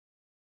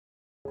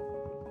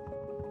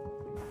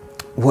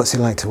What's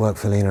it like to work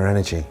for LiNa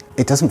Energy?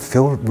 It doesn't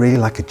feel really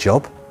like a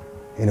job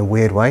in a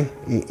weird way.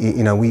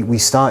 You know, we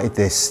started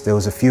this, there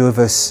was a few of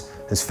us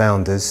as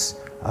founders,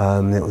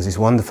 it was this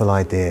wonderful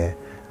idea,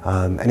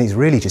 and it's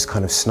really just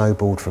kind of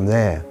snowballed from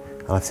there.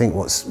 And I think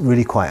what's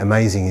really quite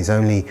amazing is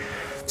only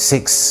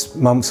 6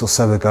 months or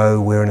so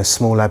ago, we're in a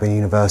small lab in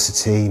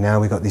university.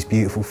 Now we've got this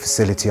beautiful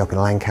facility up in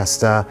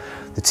Lancaster,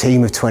 the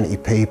team of 20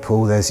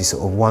 people, there's this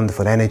sort of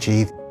wonderful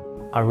energy.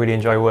 I really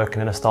enjoy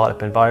working in a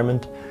startup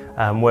environment,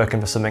 working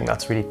for something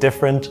that's really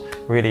different,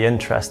 really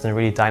interesting,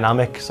 really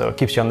dynamic, so it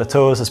keeps you on the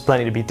toes. There's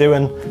plenty to be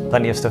doing,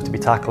 plenty of stuff to be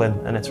tackling,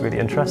 and it's really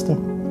interesting.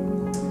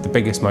 The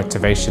biggest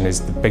motivation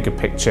is the bigger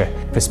picture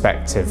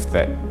perspective,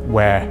 that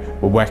where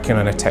we're working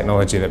on a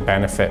technology that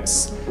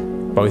benefits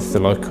both the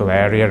local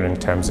area in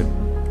terms of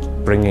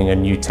bringing a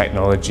new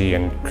technology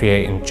and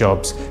creating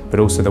jobs, but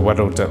also the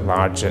world at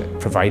large at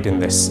providing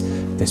this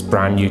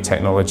brand new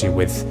technology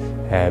with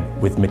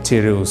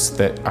materials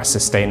that are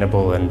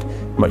sustainable and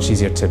much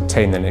easier to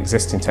obtain than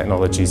existing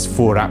technologies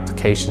for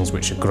applications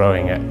which are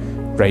growing at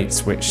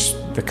rates which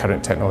the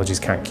current technologies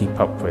can't keep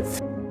up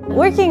with.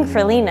 Working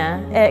for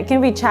LiNa, it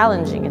can be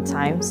challenging at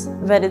times,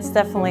 but it's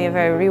definitely a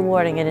very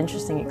rewarding and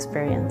interesting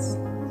experience.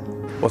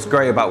 What's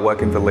great about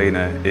working for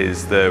LiNa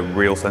is the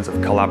real sense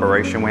of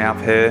collaboration we have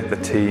here. The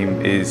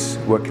team is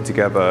working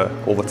together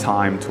all the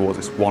time towards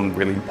this one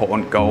really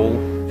important goal.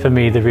 For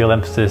me, the real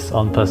emphasis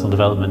on personal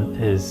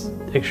development is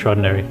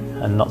extraordinary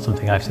and not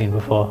something I've seen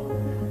before.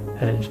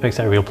 And it just makes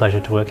it a real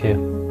pleasure to work here.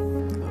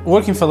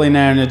 Working for LiNa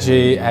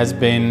Energy has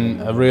been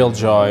a real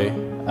joy.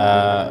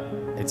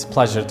 It's a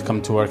pleasure to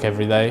come to work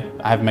every day.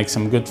 I have made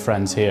some good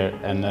friends here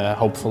and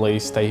hopefully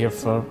stay here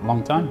for a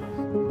long time.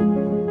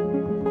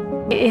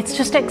 It's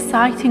just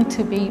exciting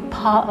to be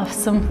part of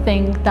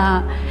something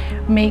that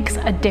makes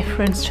a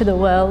difference to the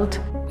world.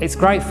 It's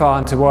great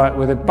fun to work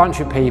with a bunch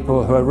of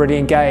people who are really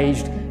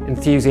engaged,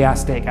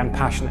 enthusiastic and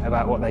passionate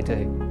about what they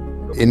do.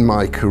 In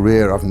my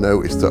career, I've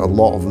noticed that a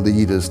lot of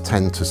leaders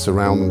tend to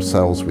surround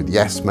themselves with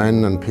yes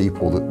men and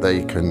people that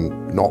they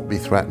can not be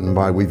threatened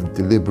by. We've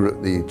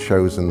deliberately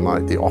chosen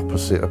like the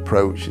opposite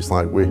approach. It's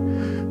like we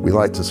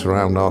like to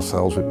surround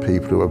ourselves with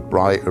people who are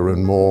brighter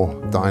and more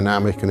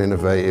dynamic and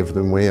innovative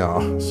than we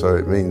are. So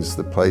it means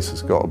the place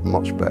has got a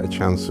much better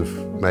chance of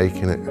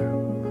making it.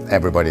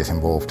 Everybody's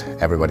involved,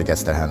 everybody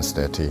gets their hands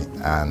dirty,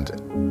 and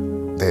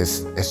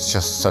it's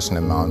just such an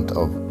amount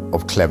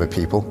of clever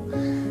people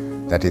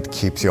that it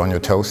keeps you on your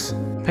toes.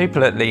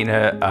 People at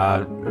LiNa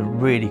are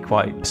really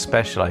quite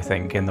special, I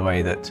think, in the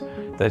way that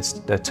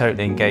they're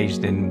totally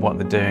engaged in what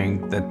they're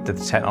doing, the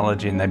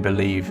technology, and they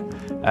believe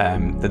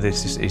that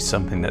this is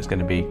something that's going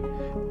to be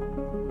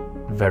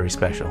very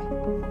special.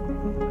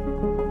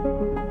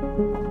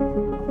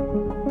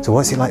 So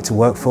what's it like to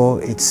work for?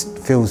 It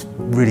feels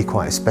really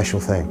quite a special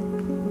thing.